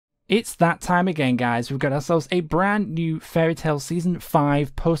It's that time again, guys. We've got ourselves a brand new FairyTail Season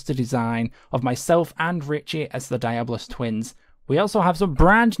 5 poster design of myself and Ritchie as the Diabolus twins. We also have some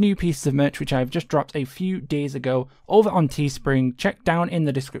brand new pieces of merch which I've just dropped a few days ago over on Teespring. Check down in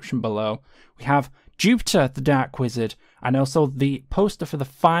the description below. We have Jupiter the Dark Wizard and also the poster for the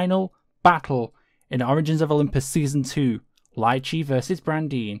final battle in Origins of Olympus Season 2, Ritchie vs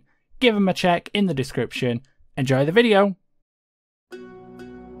Brandine. Give them a check in the description. Enjoy the video.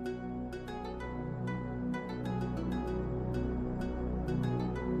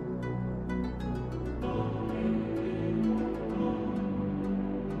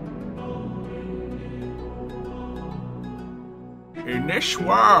 In this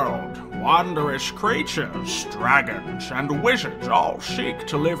world, wondrous creatures, dragons, and wizards all seek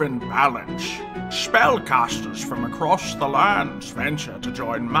to live in balance. Spellcasters from across the lands venture to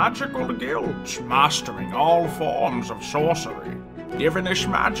join magical guilds, mastering all forms of sorcery. Divinus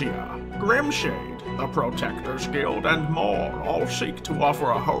Magia, Grimshade, the Protectors Guild, and more all seek to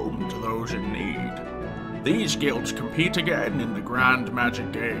offer a home to those in need. These guilds compete again in the Grand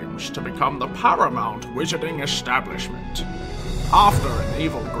Magic Games to become the paramount wizarding establishment. After an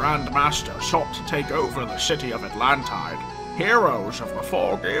evil Grand Master sought to take over the city of Atlantide, heroes of the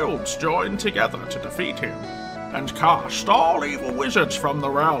four guilds joined together to defeat him, and cast all evil wizards from the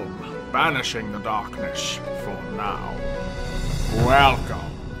realm, banishing the darkness for now. Welcome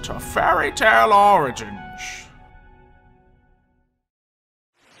to FairyTail Origins.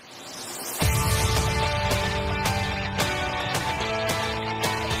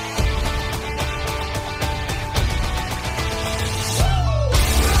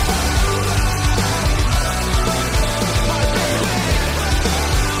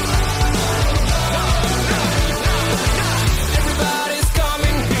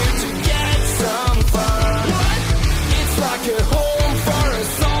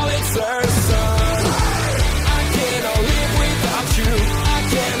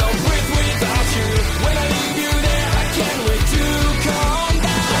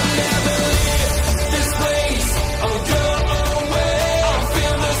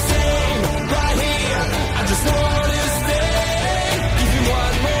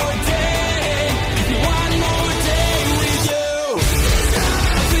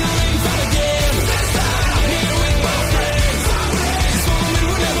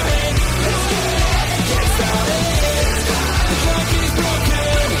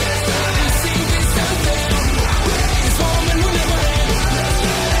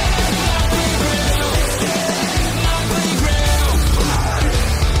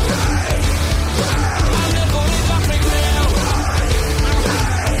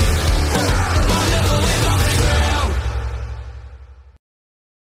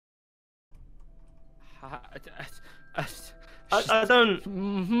 I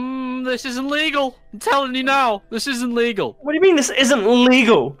don't... This isn't legal. I'm telling you now. This isn't legal. What do you mean this isn't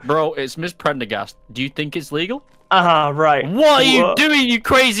legal? Bro, it's Miss Prendergast. Do you think it's legal? Right. What are you doing, you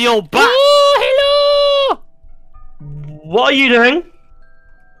crazy old bat? Oh, hello! What are you doing?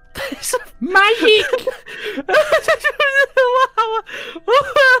 Magic!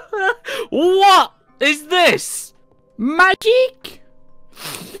 What is this? Magic!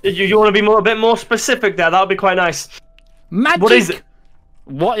 You want to be a bit more specific there? That would be quite nice. Magic! What is it?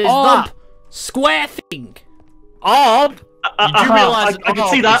 What is Orb. that? Square thing. Orb? You do realise I can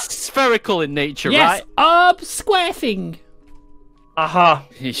see that. It's spherical in nature, Yes, right? orb square thing. Aha.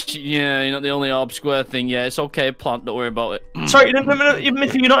 Yeah, you're not the only orb square thing. Yeah, it's okay, plant. Don't worry about it. Sorry, you're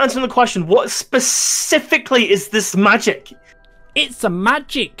not answering the question. What specifically is this magic? It's a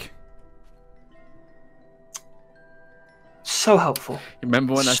magic. So helpful.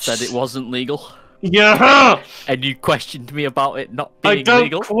 Remember when I said it wasn't legal? Yeah. And you questioned me about it not being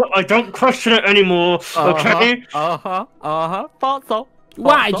legal? I don't question it anymore. Okay. Thought so.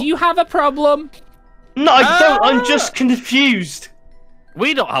 Why? Do you have a problem? No, I don't. I'm just confused.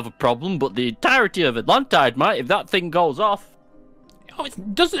 We don't have a problem, but the entirety of Atlantide might if that thing goes off. Oh,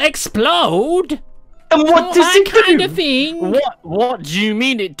 it doesn't explode. And what does it do? Kind of thing. What do you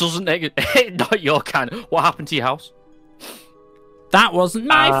mean it doesn't? Not your kind. What happened to your house? That wasn't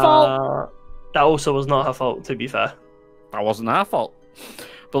my fault. That also was not her fault, to be fair. That wasn't our fault.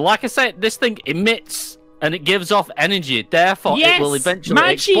 But like I said, this thing emits and it gives off energy. Therefore, yes, it will eventually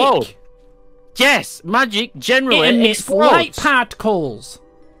magic. explode. Yes, magic generally it emits explodes. light particles.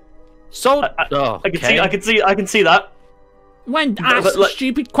 So I can see that. When asked a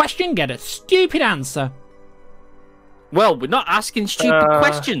stupid question, get a stupid answer. Well, we're not asking stupid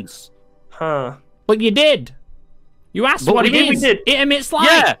questions. Huh. But you did. You asked But what we it did, is. we did. It emits light.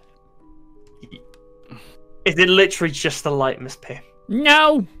 Yeah. Is it literally just the light, Miss P?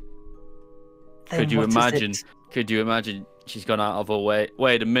 No. Could you imagine? Could you imagine? She's gone out of her way.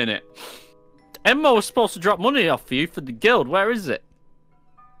 Wait a minute. Emma was supposed to drop money off for you for the guild. Where is it?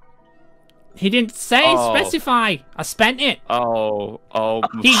 He didn't say specify. I spent it. Oh.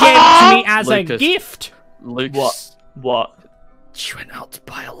 He gave it to me as a gift. Lucas. What? She went out to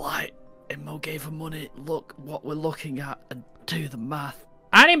buy a light. Emma gave her money. Look what we're looking at and do the math.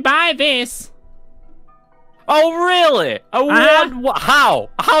 I didn't buy this. Oh, really? How?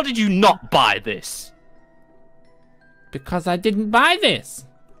 How did you not buy this? Because I didn't buy this.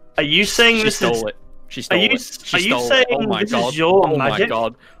 Are you saying She this stole is? it. She stole it. She Are you stole saying it. Oh my this god. is your Oh magic? my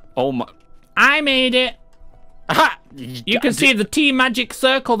god. Oh my. I made it. Aha! You can see the T magic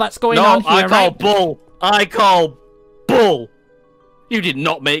circle that's going on here, I call right? bull. I call bull. You did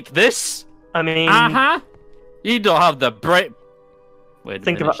not make this. I mean, You don't have the brain. Wait a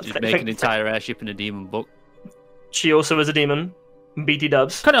Think minute. about- She's think- making an think- entire airship in a demon book. she also is a demon. BT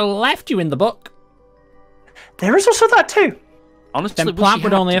dubs. Could have left you in the book. There is also that too. Honestly, Then Plant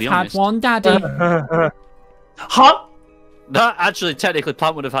would only have had one daddy. Huh? No, actually, technically,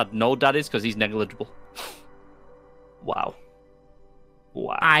 Plant would have had no daddies because he's negligible. Wow.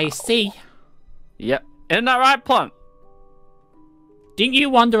 Wow. I see. Yep. Isn't that right, Plant? Didn't you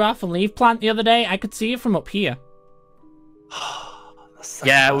wander off and leave Plant the other day? I could see it from up here.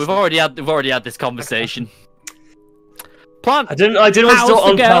 Yeah, we've already had this conversation. Plant. I didn't want to do it How's the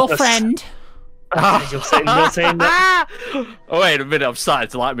on girlfriend? purpose. You're saying that. Oh, wait a minute, I'm starting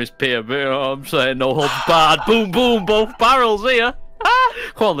to like Miss Peer, but you know, I'm saying no holds barred. Boom, boom, both barrels here.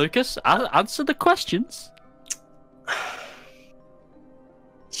 Come on, Lucas, answer the questions.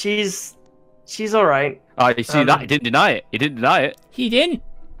 She's alright. Oh, you see that? He didn't deny it. He didn't deny it. He didn't.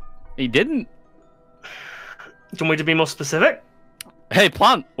 He didn't. Do you want me to be more specific? Hey,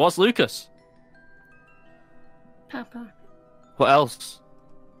 Plant, what's Lucas? Papa. What else?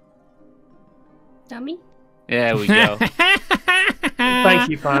 Dummy? There we go. Thank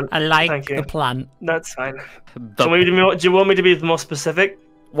you, Plant. I like Thank you. the plant. That's fine. Do you want me to be more specific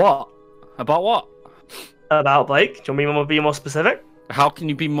What? About what? about Blake? Do you want me to be more specific? How can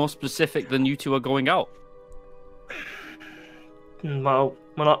you be more specific than you two are going out? Well,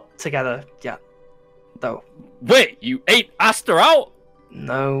 we're not together yet, though. Wait, you asked her out?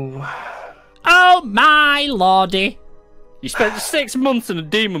 No. Oh my lordy. You spent 6 months in a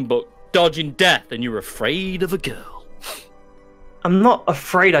demon book dodging death and you're afraid of a girl. I'm not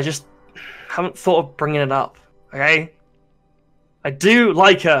afraid, I just haven't thought of bringing it up, okay? I do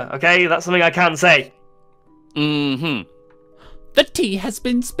like her, okay? That's something I can say. Mm-hmm. The tea has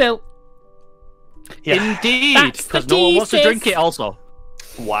been spilt. Yeah. Indeed, That's the because no one wants to drink thesis. it also.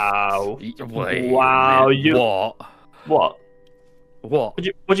 Wow. Wait, Wow, you- What? What? What? What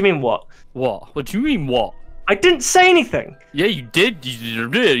do you mean, what? What? What do you mean, what? I didn't say anything. Yeah, you did. You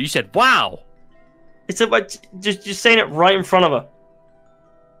did. You said, wow. It's about just saying it right in front of her.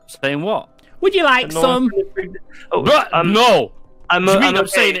 Saying what? Would you like No some? one- Oh, No. I'm What do you mean I'm okay.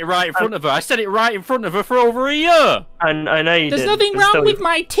 saying it right in front of her? I said it right in front of her for over a year. I know you There's did. nothing but wrong still- with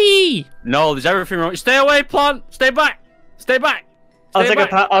my tea. No, there's everything wrong. Stay away, Plant. Stay back. Stay back. I'll Stay take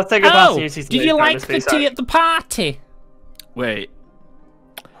back. I'll take a pass Oh, on you. did you like the tea at the party? Wait.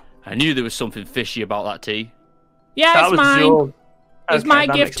 I knew there was something fishy about that tea. Yeah, That it's was mine. your... It's Okay, my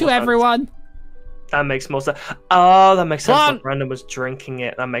that gift makes to more sense. everyone. That makes more sense. Oh, that makes sense. Plant. Like Brandon was drinking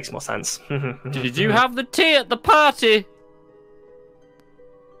it. That makes more sense. Did you have the tea at the party?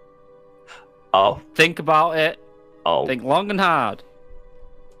 Oh, Think about it. oh. Think long and hard.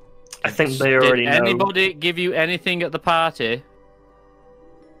 I think they already Did know. anybody give you anything at the party?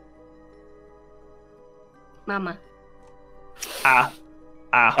 Mama. Ah.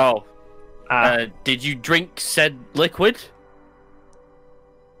 Oh. Ah. Did you drink said liquid?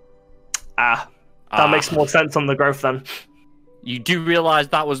 That makes more sense on the growth then. You do realise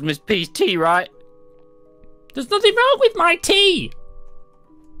that was Miss P's tea, right? There's nothing wrong with my tea.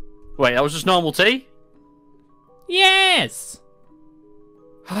 Wait, that was just normal tea? Yes.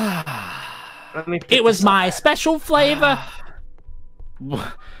 Let me pick It was this up. my special flavour.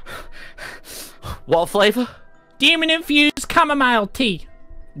 What flavour? Demon infused chamomile tea.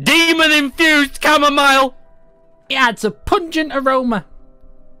 Demon infused chamomile! It adds a pungent aroma.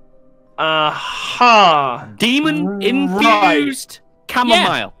 Aha. Demon infused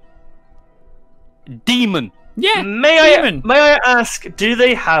chamomile. Demon. Yeah, May demon. I ask, do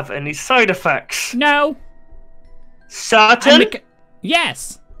they have any side effects? No. Certain?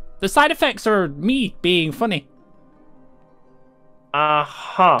 Yes. The side effects are me being funny.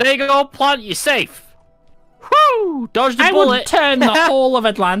 Aha. There you go, Plant, you're safe. Woo! Dodged a I bullet. would turn the whole of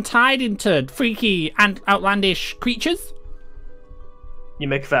Atlantide into freaky and outlandish creatures. You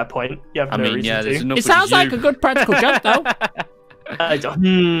make a fair point. You have I no mean, reason yeah, there's to. enough. It sounds like a good practical joke, though.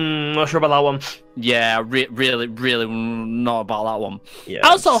 Not sure about that one. Yeah, really not about that one. Yeah.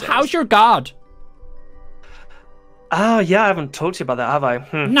 Also, how's your guard? Oh, yeah, I haven't talked to you about that, have I?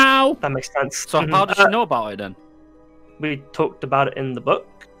 No. That makes sense. So how does she know about it then? We talked about it in the book.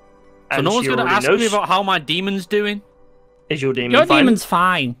 So and no one's she going to already ask me knows. about how my demon's doing? Is your demon Your fine? demon's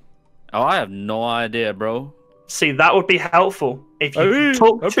fine. Oh, I have no idea, bro. See, that would be helpful if you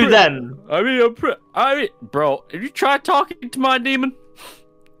talk to them. I mean, bro, have you tried talking to my demon?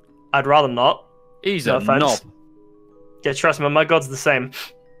 I'd rather not. He's No a offense. knob. Yeah, trust me, my god's the same.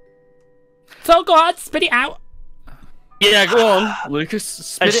 So go on, spit it out. Yeah, go on, Lucas,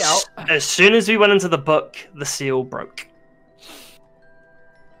 spit it out. As soon as we went into the book, the seal broke.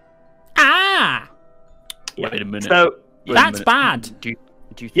 Ah, Yeah. Wait a minute. So, Wait a that's minute. bad. Do you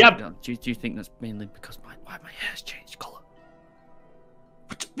think Yep. that, do you think that's mainly because my hair's changed colour?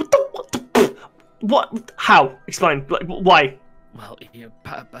 what? How? Explain. Like, why? Well, yeah,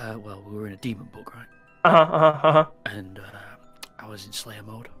 well, we were in a demon book, right? And I was in Slayer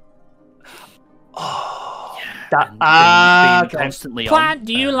mode. Oh, Yeah. that. and being Okay. constantly Plant, on,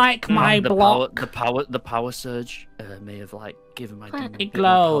 do you like my the block? the power surge may have like given my demon It a bit more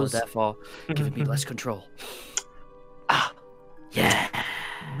power, glows. therefore giving me less control. Ah, Yeah.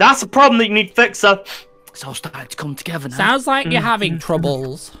 that's a problem that you need to fix, sir. It's all starting to come together now. Sounds like you're having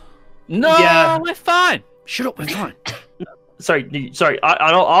troubles. No, Yeah. we're fine. Shut up, we're fine. Sorry.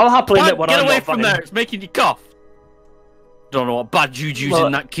 I'll happily admit when Get I'm away not from fine. there. It's making you cough. Don't know what bad juju's Well,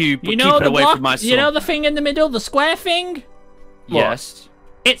 in that cube, but You keep know it the away block? from my son. You know the thing in the middle, the square thing? Yes.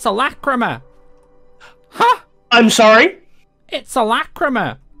 It's a lacrima. Huh? I'm sorry. It's a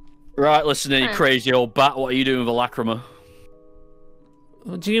lacrima. Right, listen here, you Huh. crazy old bat. What are you doing with a lacrima?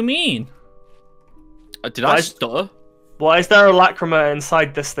 What do you mean? Did I Why- stutter? Why is there a lacrima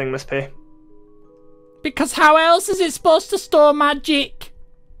inside this thing, Miss P? Because how else is it supposed to store magic?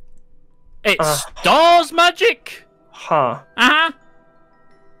 It stars magic. Huh. Uh-huh.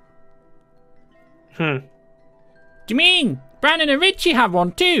 Hmm. Do you mean Brandon and Ritchie have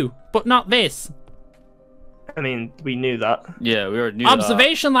one too, but not this? I mean, we knew that. Yeah, we already knew that.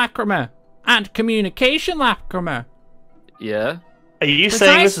 Observation lacrima and communication lacrima. Yeah. Are you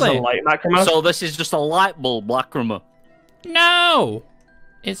saying this is a Precisely. light lacrima? So this is just a light bulb lacrima. No!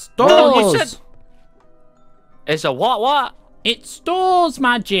 It Well, you stores. said- It's a what? It stores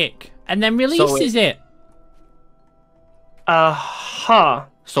magic and then releases it. Huh.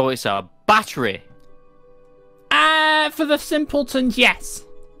 So it's a battery. For the simpletons, yes.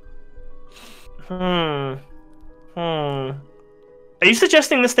 Are you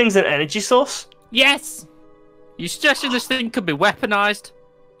suggesting this thing's an energy source? Yes. You suggesting this thing could be weaponized?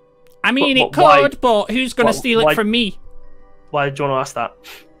 I mean, But it could, why? but who's going to steal Why? it from me? Why did you want to ask that?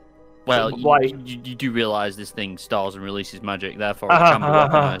 Well, Why? you do realize this thing stars and releases magic, therefore it can be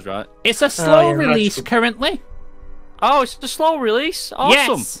weaponized, right? It's a slow yeah, release that's- currently. Oh, it's a slow release?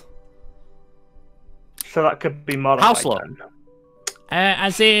 Awesome. Yes. So that could be modified. How slow? Then.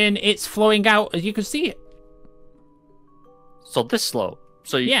 As in, it's flowing out. You can see it. So this slow.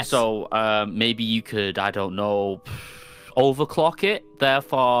 So Yes. So maybe you could, I don't know, overclock it,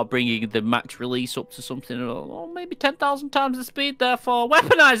 therefore bringing the max release up to something, or maybe 10,000 times the speed, therefore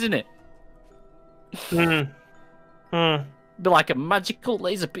weaponizing it. Be like a magical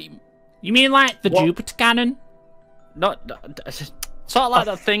laser beam. You mean like the What? Jupiter cannon? Not sort of like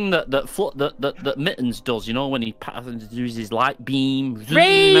that thing that Mittens does, you know, when he uses his light beam.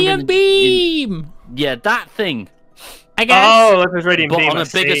 Ray Remember and beam. yeah, that thing, I guess. Oh, like this radiant but beam. on I a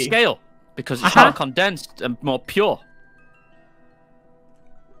bigger see. scale because it's Uh-huh. more condensed and more pure.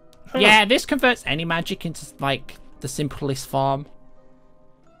 Yeah, this converts any magic into like the simplest form.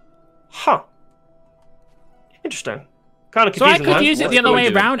 Huh. Interesting. Kind of So I confusing. could huh? use it What's the other going way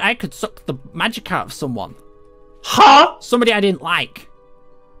on? around. I could suck the magic out of someone. Huh? Somebody I didn't like.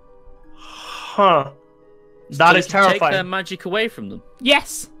 Huh. So That you is can take their terrifying. magic away from them.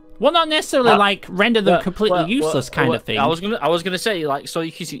 Yes. Well, not necessarily like render them completely useless kind of thing. I was gonna say like, so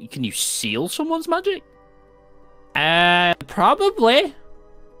can you seal someone's magic? Probably.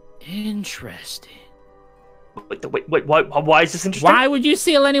 Interesting. Wait, why is this interesting? Why would you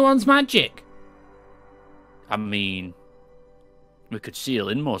seal anyone's magic? I mean, we could seal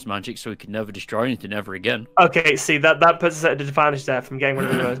Inmost magic so we could never destroy anything ever again. Okay, see that puts us at a disadvantage there from getting rid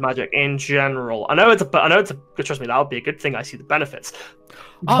of Indolas magic in general. I know it's a trust me, that would be a good thing. I see the benefits.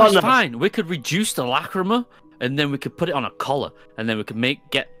 Oh, But it's no. fine. We could reduce the lacrima, and then we could put it on a collar, and then we could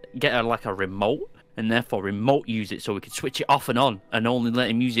get like a remote, and therefore remote use it, so we could switch it off and on, and only let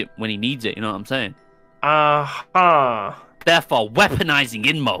him use it when he needs it. You know what I'm saying? therefore weaponizing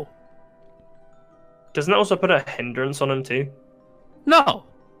Inmo. Doesn't it also put a hindrance on him too? No.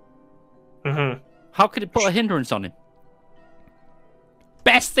 Mm-hmm. How could it put a hindrance on him?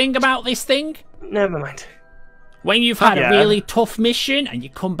 Best thing about this thing? Never mind. When you've had Yeah. a really tough mission and you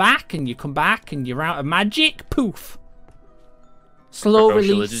come back and you're out of magic, poof. Slow Bro,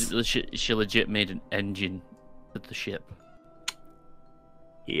 release. She legit made an engine with the ship.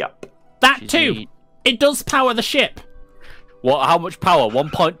 Yep. That She's too. neat. It does power the ship. What? How much power?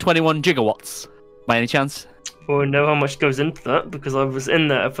 1.21 gigawatts. By any chance? Well, I know how much goes into that because I was in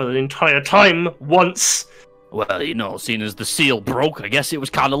there for the entire time once. Well, you know, seeing as the seal broke, I guess it was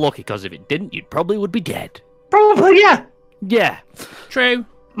kind of lucky, because if it didn't, you probably would be dead. Probably, yeah. Yeah. True.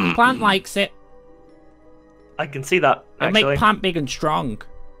 Plant likes it. I can see that, It'll actually. make plant big and strong.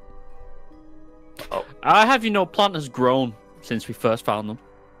 I have you know, plant has grown since we first found them.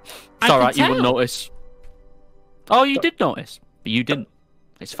 It's I can alright, you wouldn't tell. notice. Oh, you did notice, but you didn't.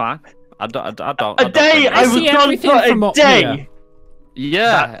 It's fine. I don't. A day! I I was see gone everything for from a up day! here.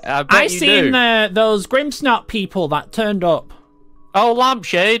 Yeah, I bet I you seen do. those Grimsnot people that turned up. Oh,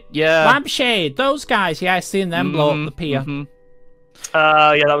 lampshade. Yeah. Lampshade, those guys. Yeah, I seen them blow up the pier. Mhm.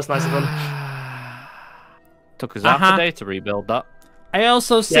 Yeah, that was nice of them. Took us half Uh-huh. a day to rebuild that. I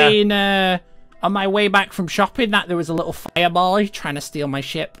also seen on my way back from shopping that there was a little fireball trying to steal my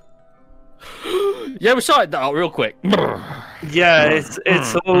ship. Yeah, we sorted that out real quick. Yeah,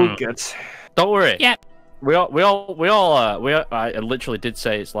 it's all good. Don't worry. Yep. I literally did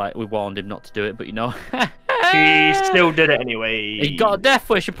say it's like we warned him not to do it, but you know. He still did it anyway. He got a death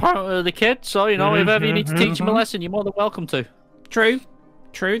wish apparently, the kid. So you know, if ever you need to teach him a lesson, you're more than welcome to. True.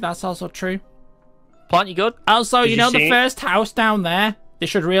 True, that's also true. Plant, you good? Also, Did you you know see the it? first house down there? They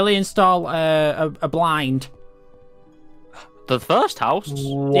should really install a blind. The first house.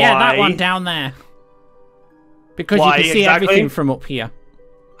 Why? Yeah, that one down there. Because Why you can see exactly? everything from up here.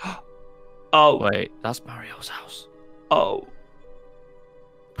 Oh, Wait, that's Mario's house. oh.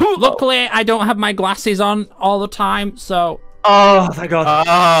 Luckily, I don't have my glasses on all the time, so... Oh, thank God.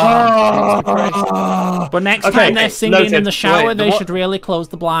 Ah. But next Okay, time they're singing in noted. the shower, Wait, they what- should really close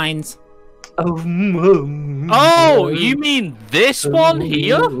the blinds. Oh, you mean this one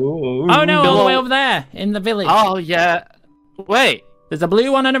here? Oh no, all the Below- way over there, in the village. Oh yeah. Wait, There's a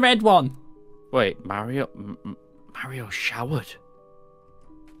blue one and a red one. wait. Mario showered.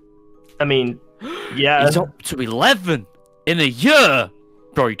 I mean, yeah. He's up to 11 in a year.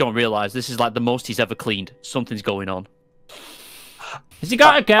 Bro, you don't realize this is like the most he's ever cleaned. Something's going on. Has he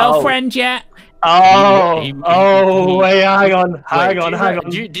got a girlfriend yet? Oh, He- wait, hang on, Wait, hang on.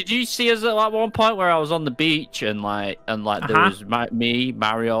 Did you see us at like one point where I was on the beach and there was me,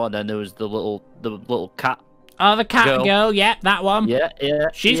 Mario, and then there was the little cat. Oh, the cat Girl. girl, yep, that one. Yeah.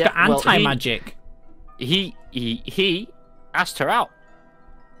 She's yeah. got Well, anti-magic. he asked her out.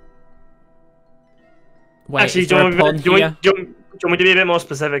 Wait, Actually, is there a pun do you here? want me to be a bit more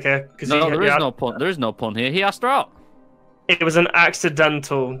specific here? Because No, there is no pun. There is no pun here. He asked her out. It was an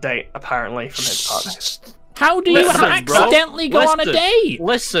accidental date, apparently, from his part. How do you Listen, bro. accidentally go on a Listen. date?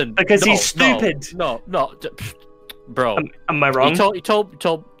 Listen, Because no, he's stupid. No, bro. Am I wrong? You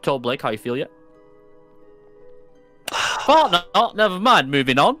told Blake how you feel yet? Partner, never mind.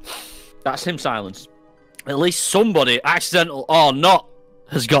 Moving on. That's him silence. At least somebody, accidental or not,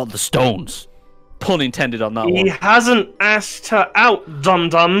 has got the stones. Pun intended on that He one. hasn't asked her out,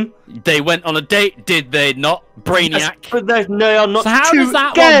 dum-dum. They went on a date, did they not? Brainiac. But they are not So how does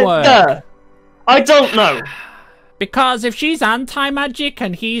that one together. work? I don't know. Because if she's anti-magic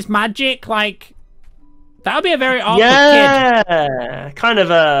and he's magic, like... That would be a very awkward kid. Yeah, kind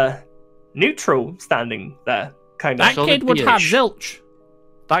of a neutral standing there, kind of. That So kid the would have bitch. zilch.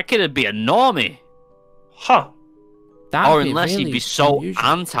 That kid would be a normie. Huh. That'd Or be unless really he'd be so unusual.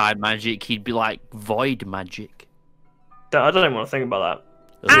 anti-magic, he'd be like void magic. I don't even want to think about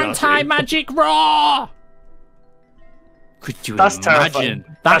that. to be honest with you. Anti-magic raw! Could you That's imagine? terrifying.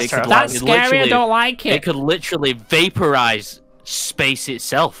 That's, That's terrifying. that's It scary, I literally- don't like It it. could literally vaporize space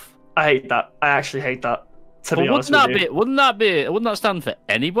itself. I hate that. I actually hate that. To But be honest wouldn't with that you. wouldn't that stand for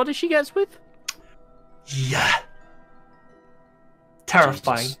anybody she gets with? Yeah.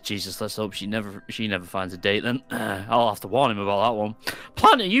 Terrifying. Jesus, let's hope she never finds a date then. I'll have to warn him about that one.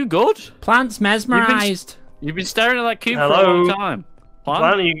 Plant, are you good? Plant's mesmerized. You've been staring at that cube for a Hello? long time.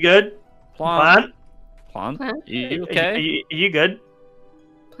 Plant, are you good? Plant? Plant. Plant? Are you Are okay? you good?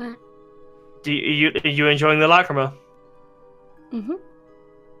 Plant. Are you enjoying the lacrima? Mm-hmm.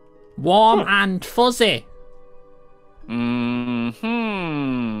 Warm and fuzzy.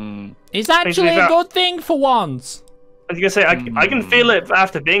 Mm-hmm. It's actually a that- good thing for once. I was gonna say I can feel it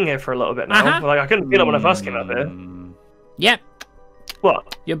after being here for a little bit now. Uh-huh. Like I couldn't feel it when I first came up here. Yep.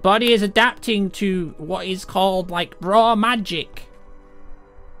 What? Your body is adapting to what is called, like, raw magic.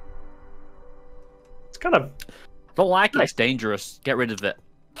 It's kind of... Don't like it. It's dangerous. Get rid of it.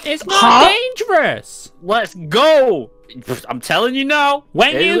 It's not dangerous. Let's go. I'm telling you now.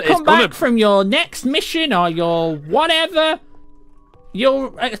 When you come back from your next mission or your whatever,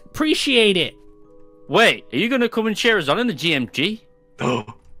 you'll appreciate it. Wait, are you going to come and cheer us on in the GMG?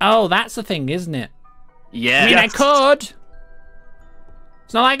 Oh, that's the thing, isn't it? Yeah. I mean, I could.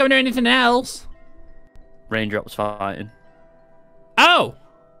 It's not like I'm doing anything else. Raindrop's fighting. Oh.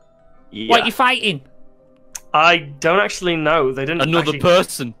 Yeah. What, you fighting? I don't actually know. They didn't Another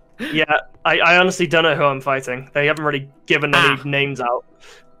person. Yeah, I honestly don't know who I'm fighting. They haven't really given any names out.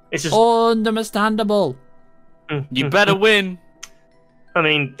 It's just... Understandable. You better win. I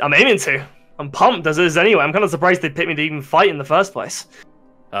mean, I'm aiming to. I'm pumped as is anyway. I'm kind of surprised they picked me to even fight in the first place.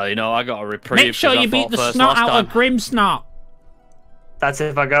 Oh, you know, I got a reprieve. Make sure you beat the snot out of Grim Snot. That's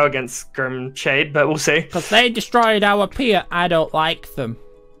if I go against Grim Shade, but we'll see. Because they destroyed our pier. I don't like them.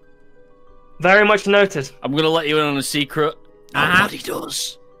 Very much noted. I'm going to let you in on a secret. Nobody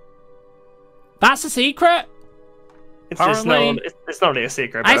does. That's a secret? It's not really a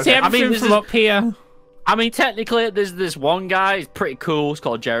secret. I see okay. everything from up here. I mean, technically, there's this one guy. He's pretty cool. It's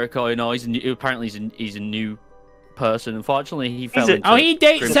called Jericho. You know, apparently he's a new person. Unfortunately, he fell into... he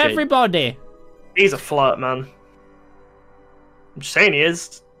dates everybody. He's a flirt, man. I'm just saying he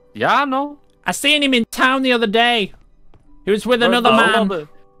is. Yeah, I know. I seen him in town the other day. He was with another man.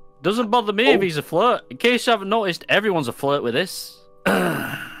 Doesn't bother me if he's a flirt. In case you haven't noticed, everyone's a flirt with this.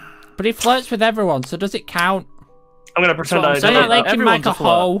 But he flirts with everyone, so does it count? I'm gonna pretend I don't like him like a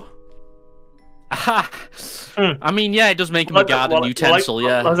hoe. I mean, yeah, it does make him a garden utensil,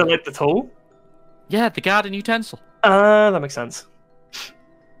 yeah. Does it like the tool? Yeah, the garden utensil. That makes sense.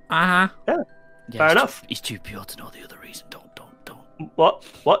 Yeah, fair enough. He's too pure to know the other reason. Don't.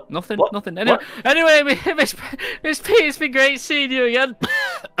 What? Nothing. What? Nothing. Anyway, Miss P, it's been great seeing you again.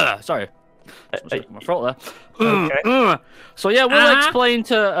 Sorry. My throat there. Okay. So yeah, we'll explain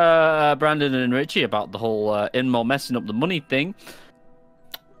to Brandon and Ritchie about the whole Inmo messing up the money thing.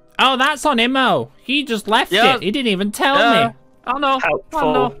 Oh, that's on Immo. He just left it. He didn't even tell me. I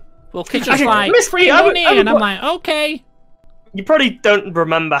know. We'll He's just like, free money, and I'm like, okay. You probably don't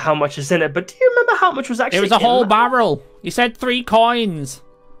remember how much is in it, but do you remember how much was actually in it? It was a whole barrel. You said 3 coins.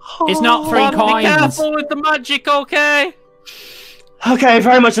 It's not 3 coins. Be careful with the magic, okay? Okay,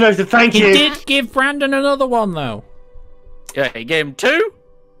 very much noted. Thank you. He did give Brandon another one, though. Yeah, he gave him 2.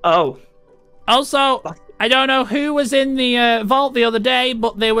 Oh. Also, I don't know who was in the vault the other day,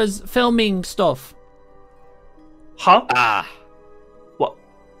 but there was filming stuff. Huh? What?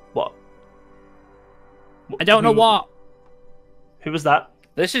 I don't know what. Who was that?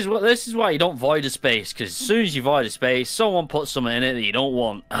 This is why you don't void a space, because as soon as you void a space, someone puts something in it that you don't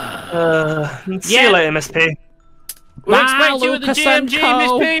want. See you later, Miss P. We'll expect you at the GMG,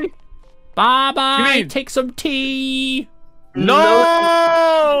 Miss P. Bye-bye. Take some tea.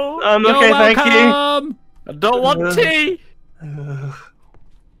 No! I'm okay, You're welcome. thank you. I don't want tea.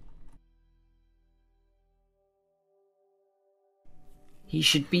 He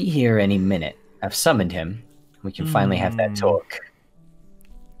should be here any minute. I've summoned him. We can finally have that talk.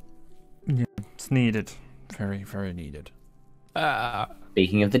 Yeah, it's needed. Very, very needed.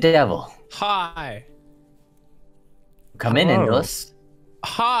 Speaking of the devil. Hi. Come in, Indolus.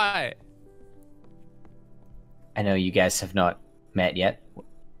 Hi. I know you guys have not met yet. What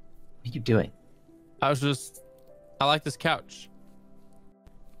are you doing? I like this couch.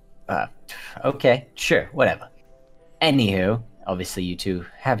 Okay, sure, whatever. Anywho, obviously you two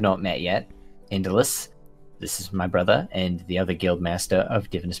have not met yet. Indolus, this is my brother and the other guild master of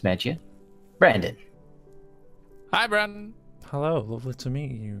Divinus Magia, Brandon. Hi, Brandon. Hello, lovely to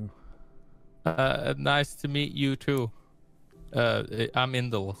meet you. Nice to meet you too. I'm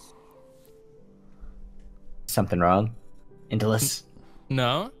Indolus. Something wrong, Indolus?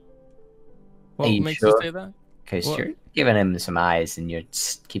 No. What Are you makes sure? you say that? Because What? you're giving him some eyes and you're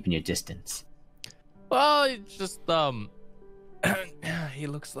keeping your distance. Well, it's just he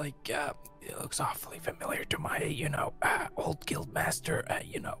looks like he looks awfully familiar to my old guild master.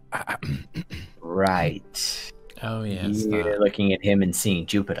 Right. Oh, yeah. You're looking at him and seeing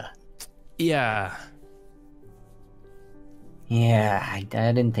Jupiter. Yeah. Yeah, I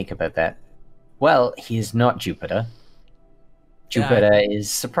didn't think about that. Well, he is not Jupiter. Jupiter is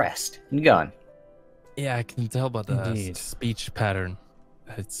suppressed and gone. Yeah, I can tell by the Indeed. speech pattern.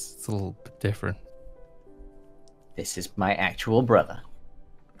 It's a little bit different. This is my actual brother.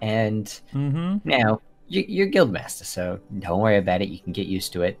 And now, you're guildmaster, so don't worry about it. You can get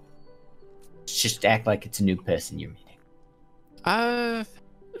used to it. Just act like it's a new person you're meeting.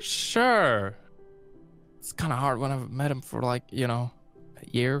 Sure. It's kind of hard when I've met him for like, a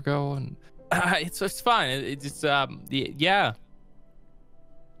year ago, and it's fine. It's yeah.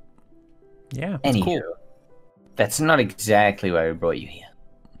 Yeah. Anywho, cool. that's not exactly why we brought you here.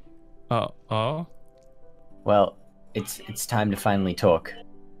 Oh. Well, it's time to finally talk.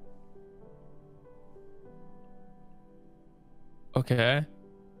 Okay.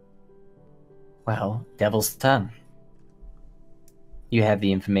 Well, Devil's Tongue. You have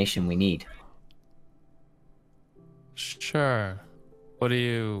the information we need. Sure. What do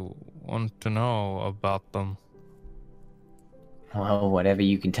you want to know about them? Well, whatever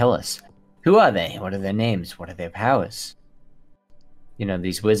you can tell us. Who are they? What are their names? What are their powers? You know,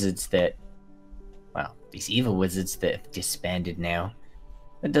 these wizards that... Well, these evil wizards that have disbanded now.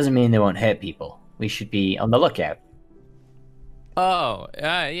 That doesn't mean they won't hurt people. We should be on the lookout. Oh,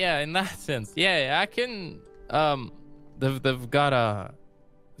 yeah, in that sense. Yeah, I can they've got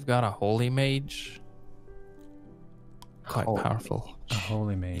a holy mage. Quite Holy powerful. A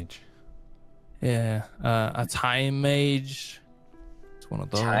holy mage. Yeah, a time mage. It's one of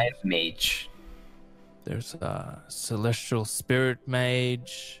those. Time mage. There's a celestial spirit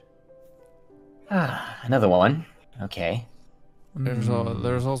mage. Ah, another one. Okay. There's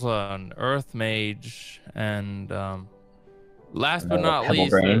also an earth mage, and last but Another not pebble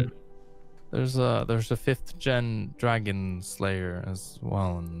least, brain. there's a 5th gen dragon slayer as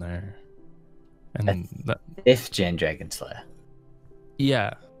well in there. And that, 5th gen Dragon Slayer.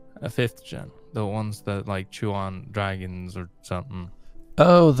 yeah, a 5th gen. The ones that like chew on dragons or something.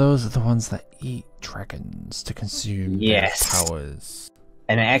 Oh, those are the ones that eat dragons to consume Yes. their powers.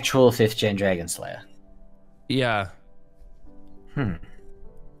 An actual 5th gen Dragon Slayer. Yeah.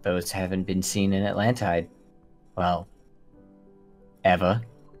 Those haven't been seen in Atlantide. Well, ever.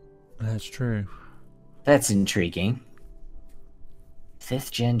 That's true. That's intriguing.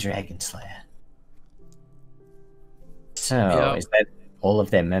 5th gen Dragon Slayer. So, Yep. is that all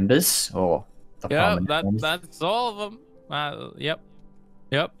of their members, or the Yeah, prominent ones? that's all of them. Yep.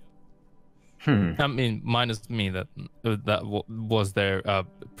 I mean, minus me that was there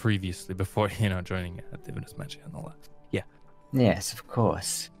previously before joining Divinus Magia and all that. Yeah. Yes, of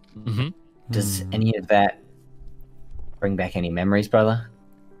course. Mm-hmm. Does any of that bring back any memories, brother?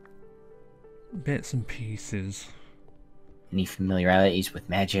 Bits and pieces. Any familiarities with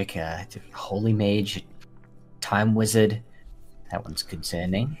magic? Holy mage, time wizard. That one's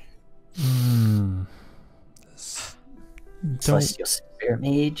concerning. Celestial spirit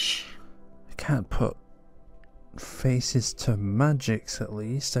mage. I can't put faces to magics, at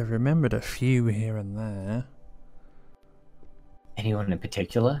least. I remembered a few here and there. Anyone in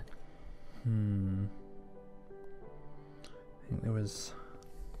particular? I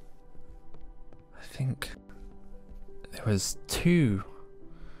think there was two.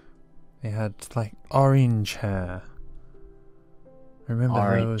 They had like orange hair. I remember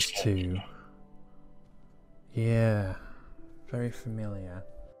Orange those two. Yeah, very familiar.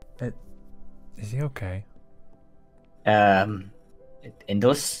 Is he okay?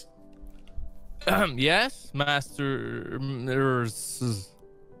 Indolus? Yes, Master.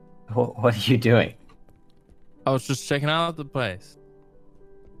 What are you doing? I was just checking out the place.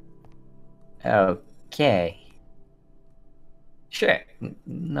 Okay. Sure.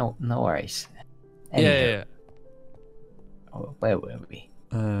 No worries. Yeah. Where were we?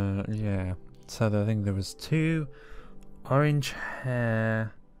 Yeah. So I think there was two orange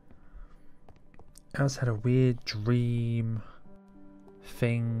hair. I also had a weird dream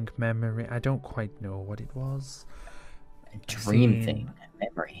thing, memory. I don't quite know what it was. A dream seen- thing.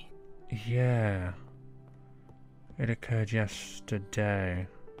 Memory. Yeah. It occurred yesterday.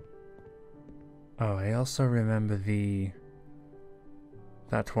 Oh, I also remember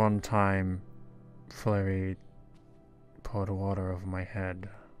that one time Flurry poured water over my head.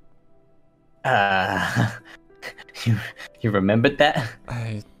 You remembered that?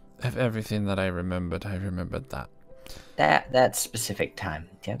 Of everything that I remembered that. That specific time.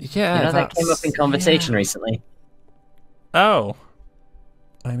 Yep. Yeah, that came up in conversation recently. Oh.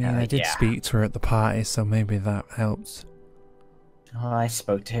 I mean, I did yeah. speak to her at the party, so maybe that helps. Oh, I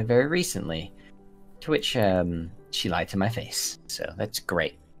spoke to her very recently. To which she lied to my face. So that's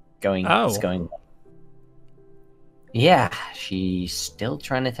great. It's going. Yeah, she's still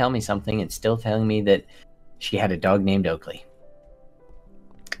trying to tell me something and still telling me that she had a dog named Oakley.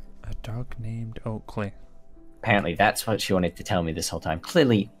 A dog named Oakley. Apparently that's what she wanted to tell me this whole time.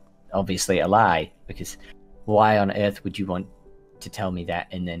 Clearly, obviously a lie, because why on earth would you want to tell me that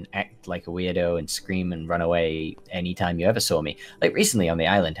and then act like a weirdo and scream and run away anytime you ever saw me? Like recently on the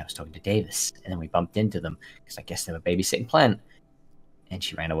island, I was talking to Davis, and then we bumped into them, because I guess they were babysitting Plant, and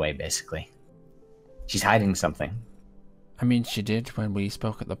she ran away, basically. She's hiding something. I mean, she did when we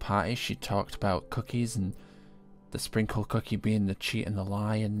spoke at the party. She talked about cookies and the sprinkle cookie being the cheat and the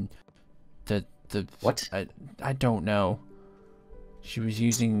lie, and the What? I don't know. She was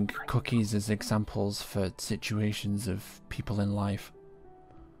using cookies as examples for situations of people in life.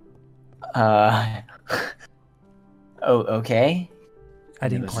 Oh, okay. I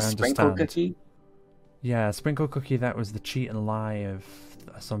didn't There was quite a sprinkle understand. cookie? Yeah, sprinkle cookie, that was the cheat and lie of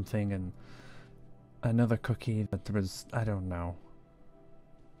something, and another cookie that there was, I don't know.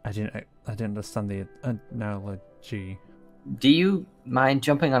 I didn't understand the analogy. Do you mind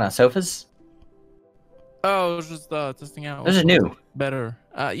jumping on our sofas? Oh, I was just testing out. Those are new. Better.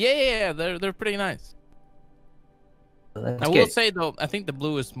 Yeah. They're pretty nice. That's I will good. say though, I think the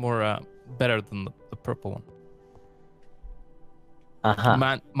blue is more better than the purple one. Uh-huh.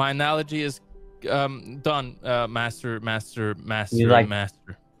 My analogy is done. Master.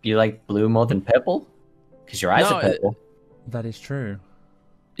 You like blue more than purple? Because your eyes No, are purple. That is true.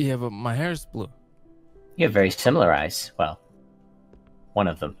 Yeah, but my hair is blue. You have very similar eyes. Well, one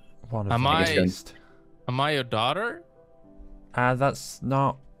of them. One of Am them I- at least. Am I your daughter? That's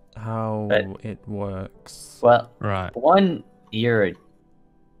not how But- it works. Well, Right. one, you're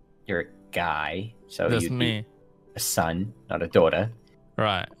a guy, so That's you'd me. be a son, not a daughter.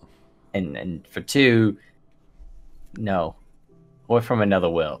 Right. And for two, no, we're from another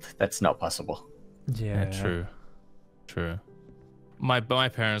world. That's not possible. Yeah, True. My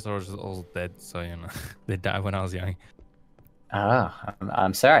parents are all dead, so you know they died when I was young. Ah,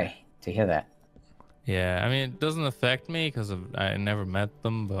 I'm sorry to hear that. Yeah, I mean it doesn't affect me because I never met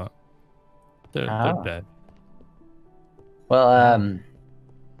them, but they're Oh. dead. Well,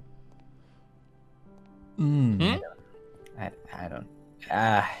 Mm. I don't.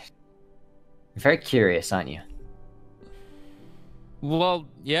 You're very curious, aren't you? Well,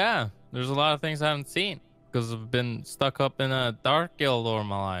 yeah. There's a lot of things I haven't seen because I've been stuck up in a dark guild all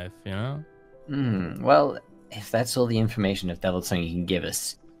my life. You know. Well, if that's all the information of Devil Tongue you can give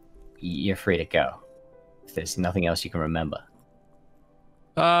us, you're free to go. If there's nothing else you can remember.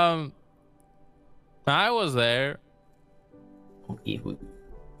 I was there.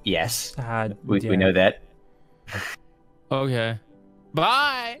 Yes, Yeah. we know that. Okay.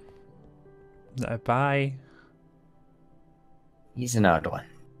 Bye. Bye. He's an odd one.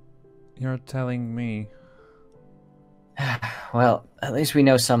 You're telling me. Well, at least we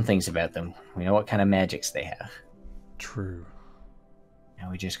know some things about them. We know what kind of magics they have. True.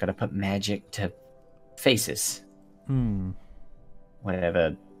 Now we just gotta put magic to faces.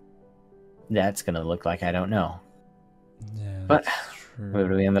 Whatever that's gonna look like, I don't know. Yeah, But that's true. what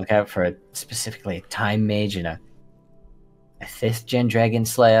are we on the lookout for? Specifically a time mage and a 5th gen dragon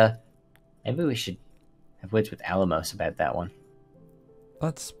slayer? Maybe we should have words with Alamos about that one.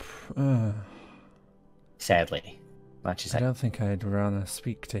 That's. Sadly. Much as I don't think I'd rather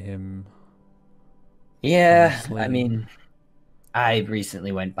speak to him. Yeah, honestly. I mean, I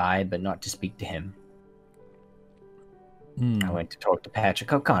recently went by, but not to speak to him. I went to talk to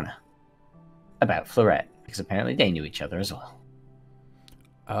Patrick O'Connor about Florette, because apparently they knew each other as well.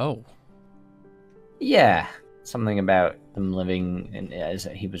 Oh. Yeah, something about them living, and as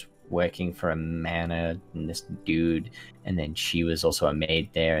he was working for a manor, and this dude, and then she was also a maid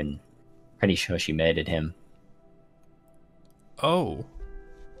there, and pretty sure she murdered him. Oh.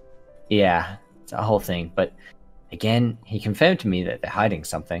 Yeah, it's a whole thing, but again, he confirmed to me that they're hiding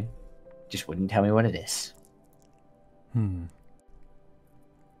something, just wouldn't tell me what it is.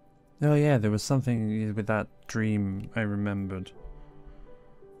 Oh yeah, there was something with that dream I remembered.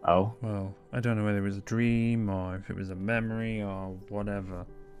 Oh? Well, I don't know whether it was a dream or if it was a memory or whatever.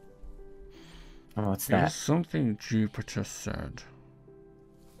 What's It was that? something Jupiter said.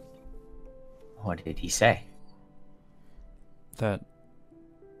 What did he say? That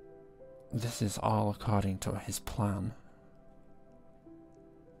this is all according to his plan.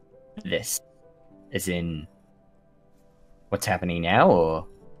 This. As in, what's happening now, or?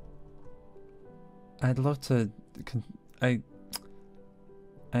 I'd love to. I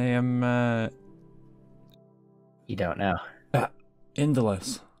am. You don't know.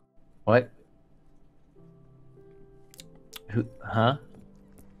 Indolus. What? Who? Huh?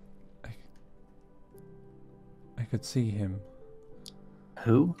 I could see him.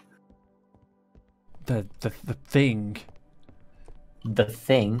 Who? The thing. The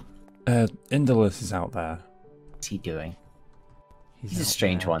thing? Indolus is out there. What's he doing? He's a out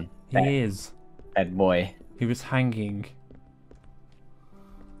strange there. one. He is. That boy. He was hanging.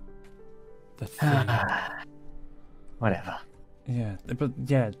 The thing. Whatever. Yeah, but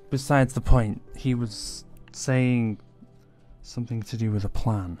yeah, besides the point, he was saying something to do with a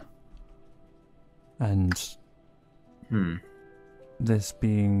plan. And this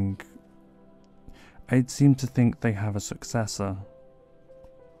being... I'd seem to think they have a successor.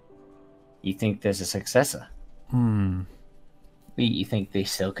 You think there's a successor? You think they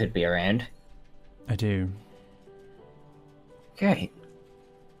still could be around? I do. Great.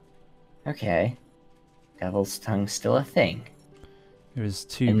 Okay. Devil's Tongue's still a thing. It was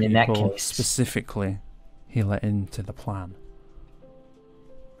two And in that people case- specifically he let into the plan.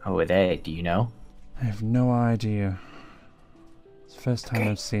 Who are they? Do you know? I have no idea. It's the first time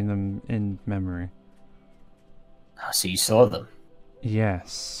Okay. I've seen them in memory. Oh, so you saw them?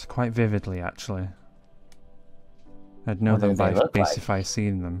 Yes, quite vividly actually. I'd know What do them by they look face like? if I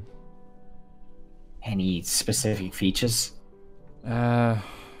seen them. Any specific features? One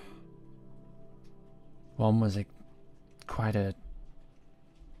was quite a...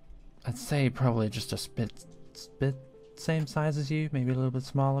 I'd say probably just a bit same size as you, maybe a little bit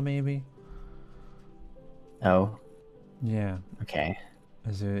smaller maybe. Oh, Yeah, okay.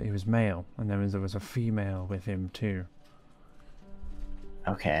 he was male, and then there was a female with him too.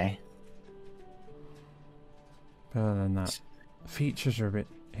 Okay. But other than that, features are a bit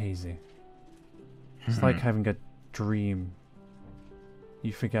hazy. It's like having a dream.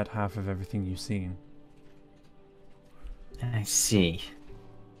 You forget half of everything you've seen. I see.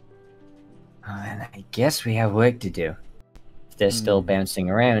 Well, then I guess we have work to do. If they're still bouncing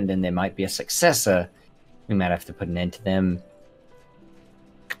around and there might be a successor, we might have to put an end to them.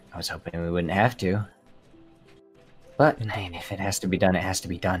 I was hoping we wouldn't have to. But if it has to be done, it has to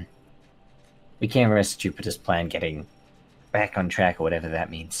be done. We can't risk Jupiter's plan getting back on track or whatever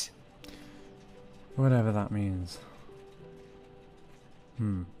that means. Whatever that means.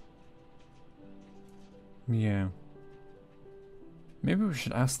 Yeah. Maybe we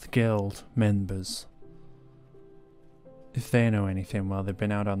should ask the guild members if they know anything while they've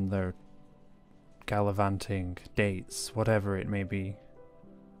been out on their gallivanting dates, whatever it may be.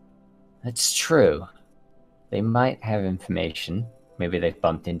 That's true. They might have information. Maybe they've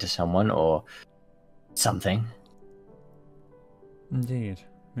bumped into someone or something. Indeed.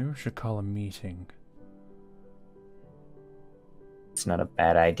 Maybe we should call a meeting. It's not a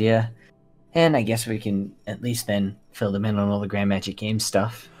bad idea. And I guess we can at least then fill them in on all the Grand Magic Games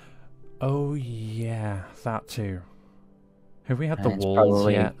stuff. Oh yeah, that too. Have we had the It's walls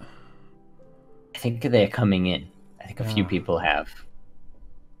probably- yet? I think they're coming in. I think a few Ah. people have.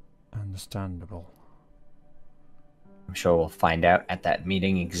 Understandable. I'm sure we'll find out at that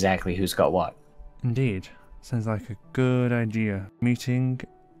meeting exactly who's got what. Indeed. Sounds like a good idea. Meeting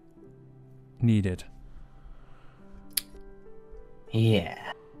needed.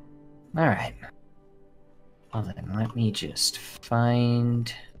 Yeah. Alright. Well then, let me just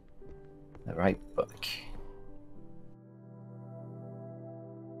find the right book.